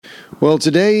Well,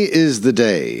 today is the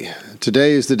day.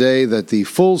 Today is the day that the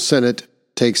full Senate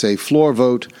takes a floor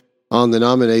vote on the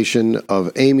nomination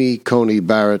of Amy Coney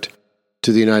Barrett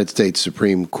to the United States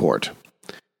Supreme Court.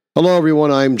 Hello,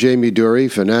 everyone. I'm Jamie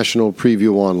Dury for National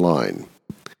Preview Online.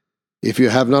 If you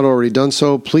have not already done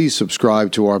so, please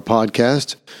subscribe to our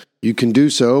podcast. You can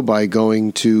do so by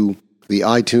going to the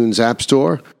iTunes App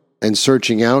Store and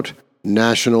searching out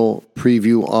National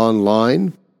Preview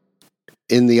Online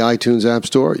in the iTunes App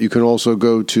Store. You can also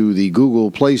go to the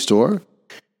Google Play Store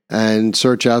and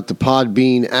search out the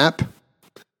Podbean app,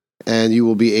 and you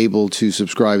will be able to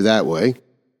subscribe that way.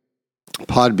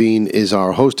 Podbean is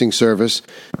our hosting service.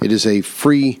 It is a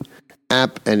free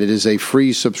app, and it is a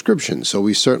free subscription, so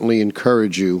we certainly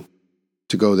encourage you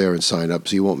to go there and sign up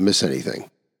so you won't miss anything.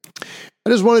 I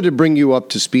just wanted to bring you up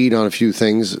to speed on a few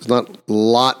things. There's not a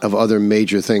lot of other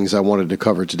major things I wanted to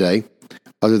cover today,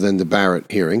 other than the Barrett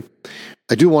hearing.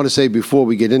 I do want to say before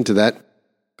we get into that,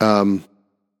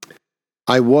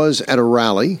 I was at a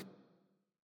rally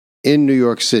in New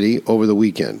York City over the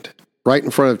weekend. Right in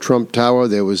front of Trump Tower,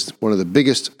 there was one of the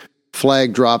biggest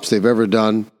flag drops they've ever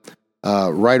done,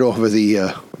 right over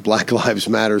the Black Lives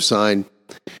Matter sign.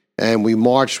 And we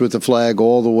marched with the flag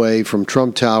all the way from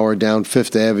Trump Tower down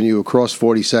Fifth Avenue, across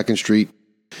 42nd Street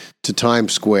to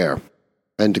Times Square,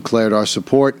 and declared our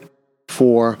support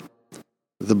for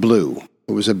the blue.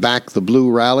 It was a Back the Blue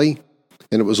rally,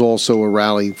 and it was also a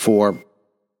rally for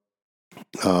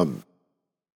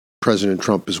President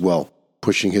Trump as well,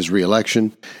 pushing his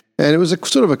reelection. And it was a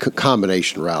sort of a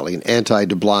combination rally, an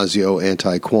anti-de Blasio,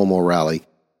 anti-Cuomo rally,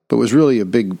 but it was really a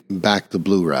big Back the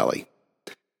Blue rally.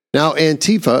 Now,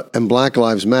 Antifa and Black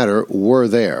Lives Matter were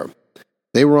there.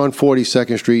 They were on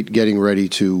 42nd Street getting ready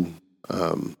to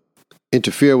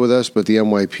interfere with us, but the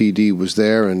NYPD was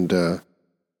there, and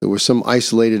there were some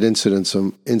isolated incidents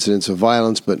of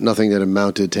violence, but nothing that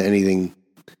amounted to anything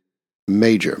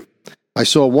major. I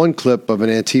saw one clip of an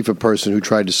Antifa person who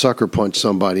tried to sucker punch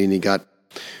somebody, and he got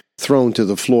thrown to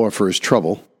the floor for his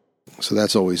trouble. So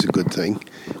that's always a good thing.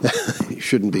 You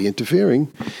shouldn't be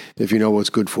interfering if you know what's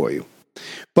good for you.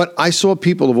 But I saw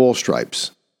people of all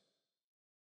stripes: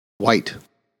 white,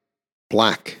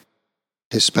 black,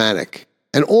 Hispanic,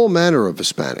 and all manner of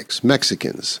Hispanics,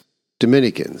 Mexicans,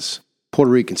 Dominicans,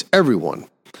 Puerto Ricans, everyone.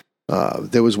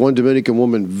 There was one Dominican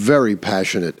woman very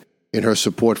passionate in her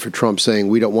support for Trump, saying,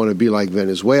 "We don't want to be like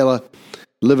Venezuela.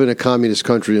 Live in a communist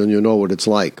country and you'll know what it's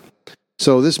like."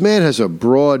 So this man has a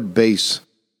broad base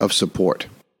of support.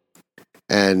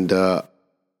 And I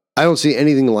don't see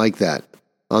anything like that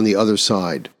on the other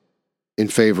side in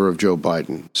favor of Joe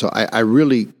Biden. So I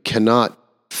really cannot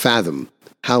fathom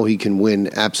how he can win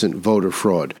absent voter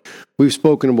fraud. We've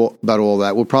spoken about all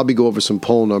that. We'll probably go over some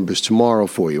poll numbers tomorrow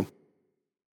for you.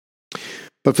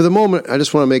 But for the moment, I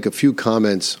just want to make a few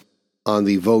comments on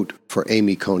the vote for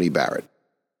Amy Coney Barrett.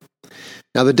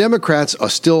 Now, the Democrats are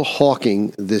still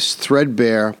hawking this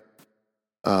threadbare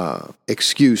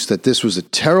excuse that this was a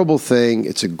terrible thing.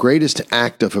 It's a greatest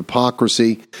act of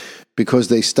hypocrisy because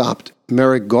they stopped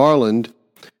Merrick Garland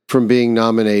from being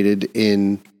nominated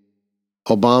in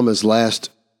Obama's last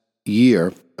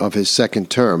year of his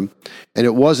second term, and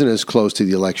it wasn't as close to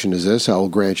the election as this. I will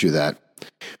grant you that.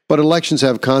 But elections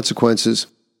have consequences,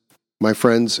 my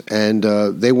friends, and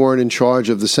they weren't in charge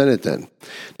of the Senate then.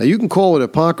 Now, you can call it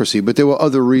hypocrisy, but there were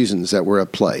other reasons that were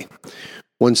at play.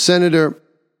 When Senator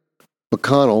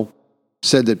McConnell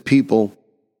said that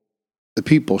the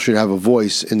people should have a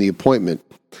voice in the appointment,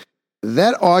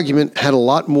 that argument had a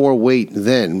lot more weight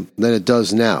then than it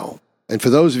does now. And for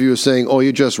those of you who are saying, "Oh,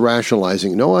 you're just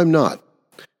rationalizing," no, I'm not.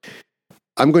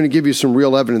 I'm going to give you some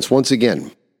real evidence once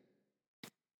again.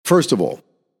 First of all,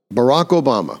 Barack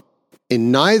Obama, in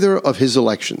neither of his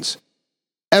elections,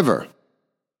 ever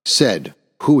said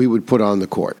who he would put on the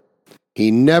court. He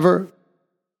never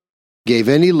gave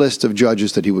any list of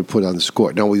judges that he would put on this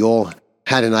court. Now, we all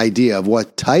had an idea of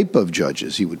what type of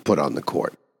judges he would put on the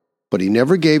court, but he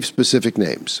never gave specific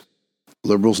names.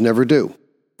 Liberals never do.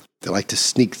 They like to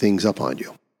sneak things up on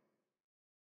you.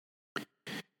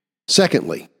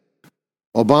 Secondly,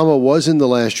 Obama was in the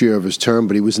last year of his term,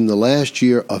 but he was in the last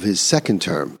year of his second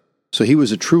term. So he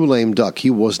was a true lame duck.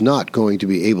 He was not going to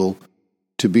be able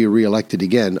to be reelected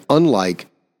again, unlike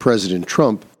President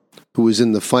Trump, who was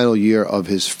in the final year of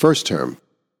his first term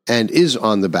and is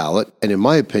on the ballot, and in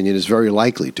my opinion is very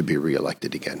likely to be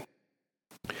reelected again.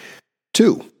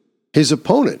 2, his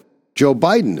opponent, Joe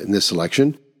Biden, in this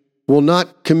election, will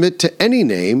not commit to any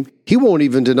name. He won't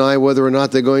even deny whether or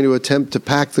not they're going to attempt to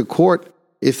pack the court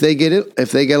if they get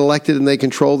elected and they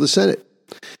control the Senate.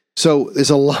 So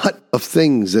there's a lot of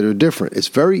things that are different. It's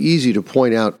very easy to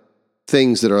point out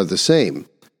things that are the same.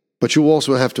 But you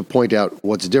also have to point out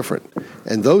what's different.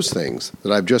 And those things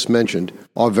that I've just mentioned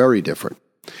are very different.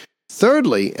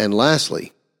 Thirdly, and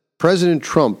lastly, President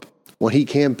Trump, when he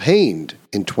campaigned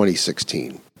in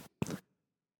 2016,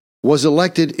 was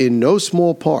elected in no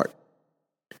small part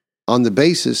on the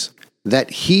basis that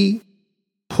he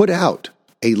put out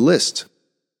a list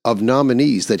of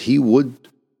nominees that he would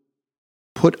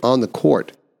put on the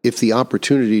court if the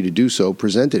opportunity to do so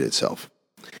presented itself.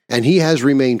 And he has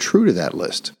remained true to that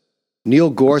list. Neil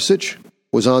Gorsuch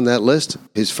was on that list,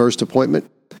 his first appointment.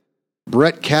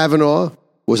 Brett Kavanaugh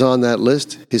was on that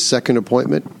list, his second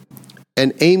appointment.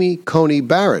 And Amy Coney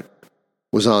Barrett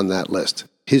was on that list,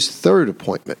 his third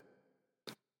appointment.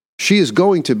 She is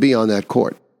going to be on that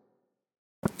court.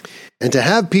 And to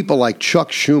have people like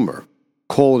Chuck Schumer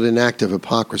call it an act of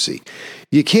hypocrisy,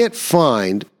 you can't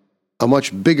find a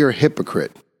much bigger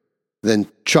hypocrite than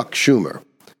Chuck Schumer.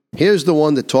 Here's the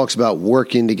one that talks about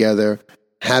working together,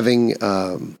 having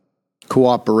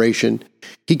cooperation.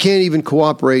 He can't even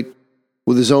cooperate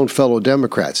with his own fellow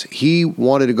Democrats. He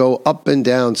wanted to go up and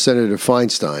down Senator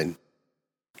Feinstein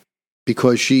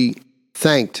because she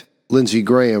thanked Lindsey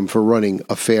Graham for running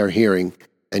a fair hearing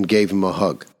and gave him a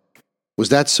hug. Was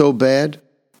that so bad?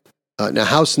 Now,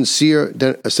 how sincere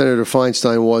Senator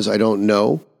Feinstein was, I don't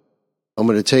know. I'm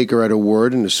going to take her at her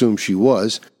word and assume she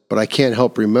was, but I can't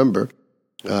help remember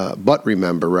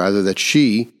that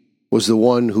she was the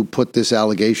one who put this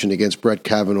allegation against Brett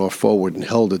Kavanaugh forward and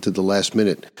held it to the last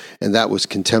minute, and that was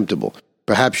contemptible.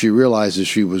 Perhaps she realizes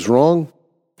she was wrong.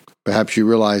 Perhaps she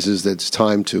realizes that it's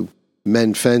time to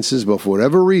mend fences, but for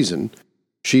whatever reason,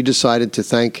 she decided to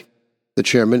thank the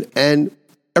chairman, and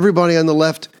everybody on the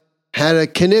left had a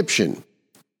conniption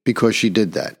because she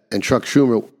did that. And Chuck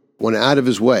Schumer went out of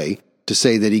his way to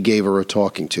say that he gave her a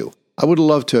talking to. I would have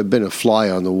loved to have been a fly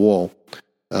on the wall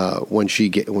when she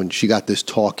got this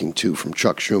talking to from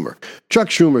Chuck Schumer. Chuck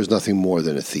Schumer is nothing more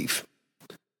than a thief.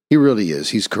 He really is.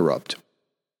 He's corrupt.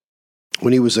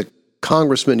 When he was a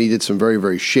congressman, he did some very,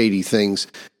 very shady things.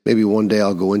 Maybe one day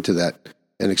I'll go into that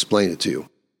and explain it to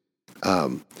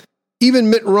you. Even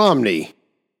Mitt Romney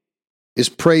is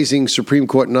praising Supreme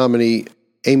Court nominee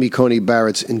Amy Coney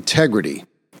Barrett's integrity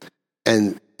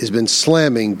and has been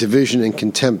slamming division and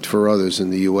contempt for others in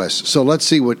the U.S. So let's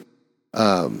see what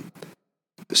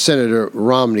Senator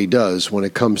Romney does when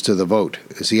it comes to the vote.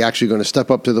 Is he actually going to step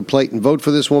up to the plate and vote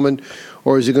for this woman,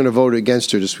 or is he going to vote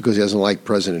against her just because he doesn't like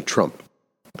President Trump?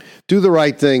 Do the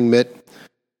right thing, Mitt.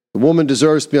 The woman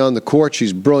deserves to be on the court.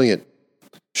 She's brilliant.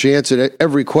 She answered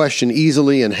every question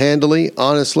easily and handily,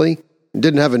 honestly, and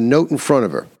didn't have a note in front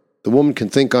of her. The woman can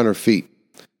think on her feet.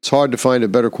 It's hard to find a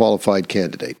better qualified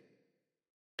candidate.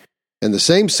 And the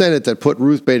same Senate that put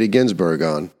Ruth Bader Ginsburg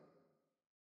on,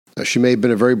 she may have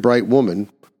been a very bright woman,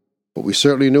 but we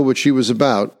certainly knew what she was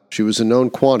about. She was a known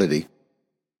quantity.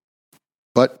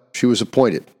 But she was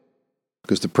appointed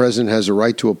because the president has a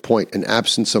right to appoint, and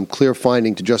absent some clear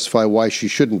finding to justify why she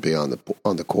shouldn't be on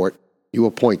the court, you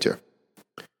appoint her.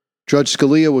 Judge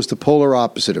Scalia was the polar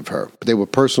opposite of her, but they were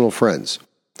personal friends.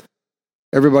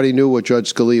 Everybody knew what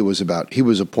Judge Scalia was about. He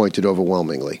was appointed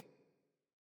overwhelmingly.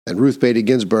 And Ruth Bader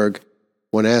Ginsburg,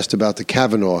 when asked about the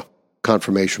Kavanaugh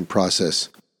confirmation process,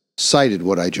 cited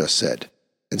what I just said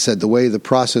and said the way the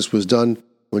process was done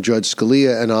when Judge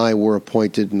Scalia and I were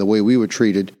appointed and the way we were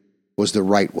treated was the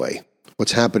right way.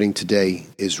 What's happening today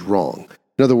is wrong.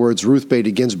 In other words, Ruth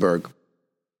Bader Ginsburg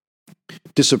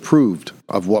disapproved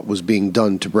of what was being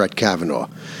done to Brett Kavanaugh.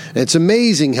 And it's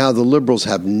amazing how the liberals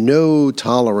have no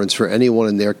tolerance for anyone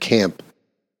in their camp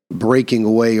breaking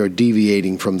away or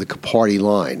deviating from the party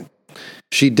line.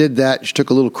 She did that. She took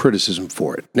a little criticism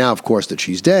for it. Now, of course, that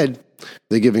she's dead,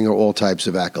 they're giving her all types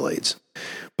of accolades.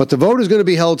 But the vote is going to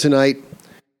be held tonight.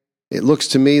 It looks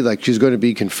to me like she's going to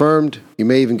be confirmed. You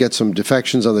may even get some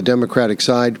defections on the Democratic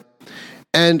side.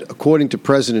 And according to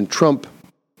President Trump,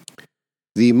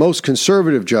 the most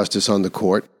conservative justice on the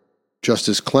court,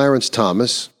 Justice Clarence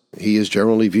Thomas, he is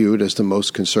generally viewed as the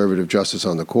most conservative justice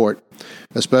on the court,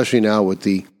 especially now with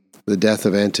the death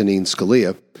of Antonin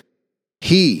Scalia.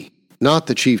 He, not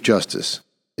the Chief Justice,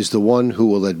 is the one who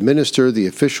will administer the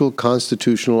official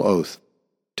constitutional oath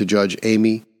to Judge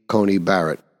Amy Coney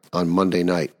Barrett on Monday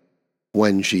night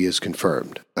when she is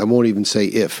confirmed. I won't even say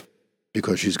if,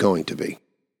 because she's going to be.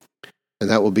 And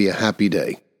that will be a happy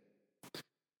day.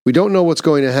 We don't know what's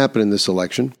going to happen in this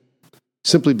election,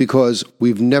 simply because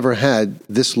we've never had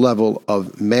this level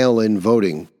of mail-in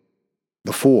voting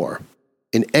before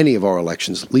in any of our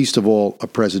elections, least of all a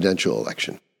presidential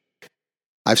election.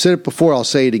 I've said it before, I'll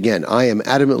say it again. I am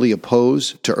adamantly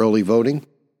opposed to early voting.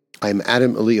 I am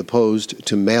adamantly opposed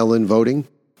to mail-in voting.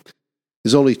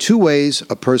 There's only two ways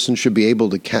a person should be able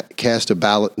to cast a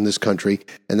ballot in this country,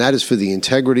 and that is for the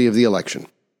integrity of the election.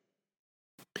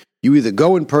 You either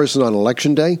go in person on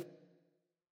Election Day,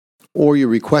 or you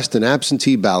request an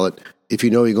absentee ballot if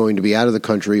you know you're going to be out of the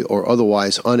country or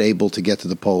otherwise unable to get to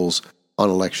the polls on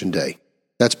Election Day.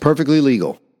 That's perfectly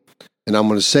legal. And I'm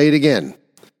going to say it again.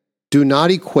 Do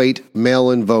not equate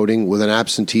mail-in voting with an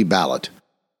absentee ballot.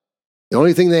 The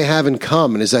only thing they have in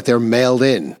common is that they're mailed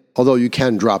in, although you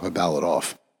can drop a ballot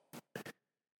off.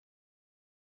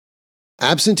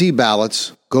 Absentee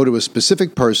ballots go to a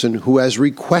specific person who has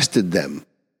requested them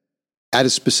at a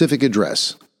specific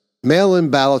address. Mail-in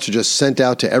ballots are just sent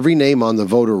out to every name on the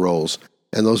voter rolls,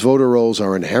 and those voter rolls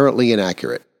are inherently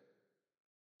inaccurate.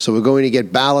 So we're going to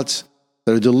get ballots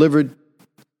that are delivered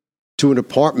to an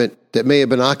apartment that may have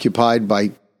been occupied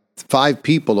by 5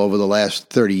 people over the last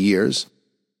 30 years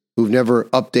who've never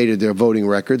updated their voting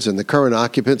records, and the current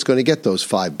occupant's going to get those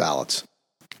 5 ballots.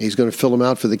 He's going to fill them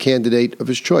out for the candidate of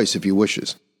his choice if he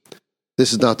wishes.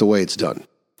 This is not the way it's done.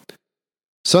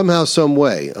 Somehow, some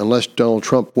way, unless Donald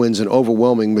Trump wins an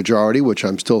overwhelming majority, which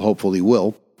I'm still hopeful he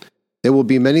will, there will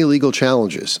be many legal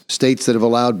challenges, states that have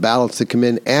allowed ballots to come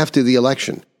in after the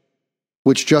election,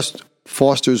 which just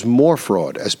fosters more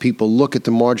fraud as people look at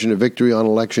the margin of victory on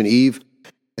election eve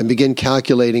and begin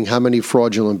calculating how many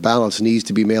fraudulent ballots needs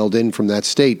to be mailed in from that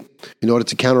state in order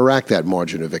to counteract that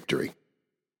margin of victory.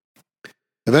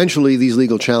 Eventually, these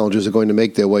legal challenges are going to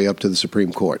make their way up to the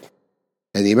Supreme Court,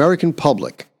 and the American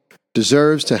public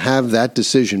deserves to have that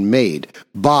decision made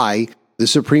by the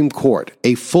Supreme Court,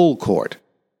 a full court,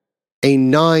 a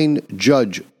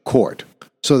 9-judge court.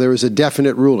 So there is a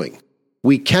definite ruling.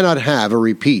 We cannot have a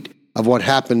repeat of what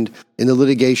happened in the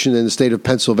litigation in the state of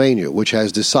Pennsylvania, which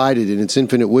has decided in its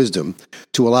infinite wisdom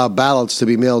to allow ballots to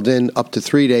be mailed in up to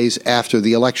 3 days after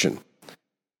the election.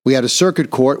 We had a circuit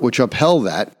court which upheld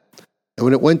that, and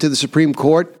when it went to the Supreme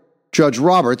Court, Judge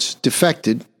Roberts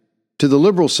defected to the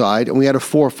liberal side, and we had a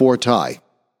 4-4 tie,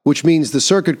 which means the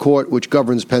circuit court, which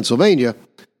governs Pennsylvania,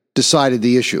 decided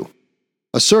the issue.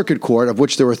 A circuit court, of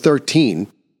which there are 13,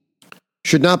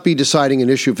 should not be deciding an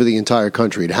issue for the entire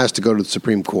country. It has to go to the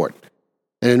Supreme Court.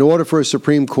 And in order for a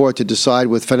Supreme Court to decide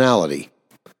with finality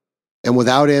and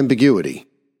without ambiguity,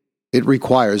 it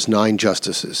requires 9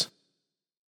 justices.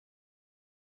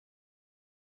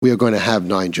 We are going to have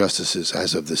 9 justices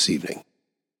as of this evening.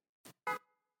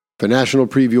 For National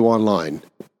Preview Online,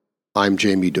 I'm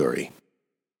Jamie Dury.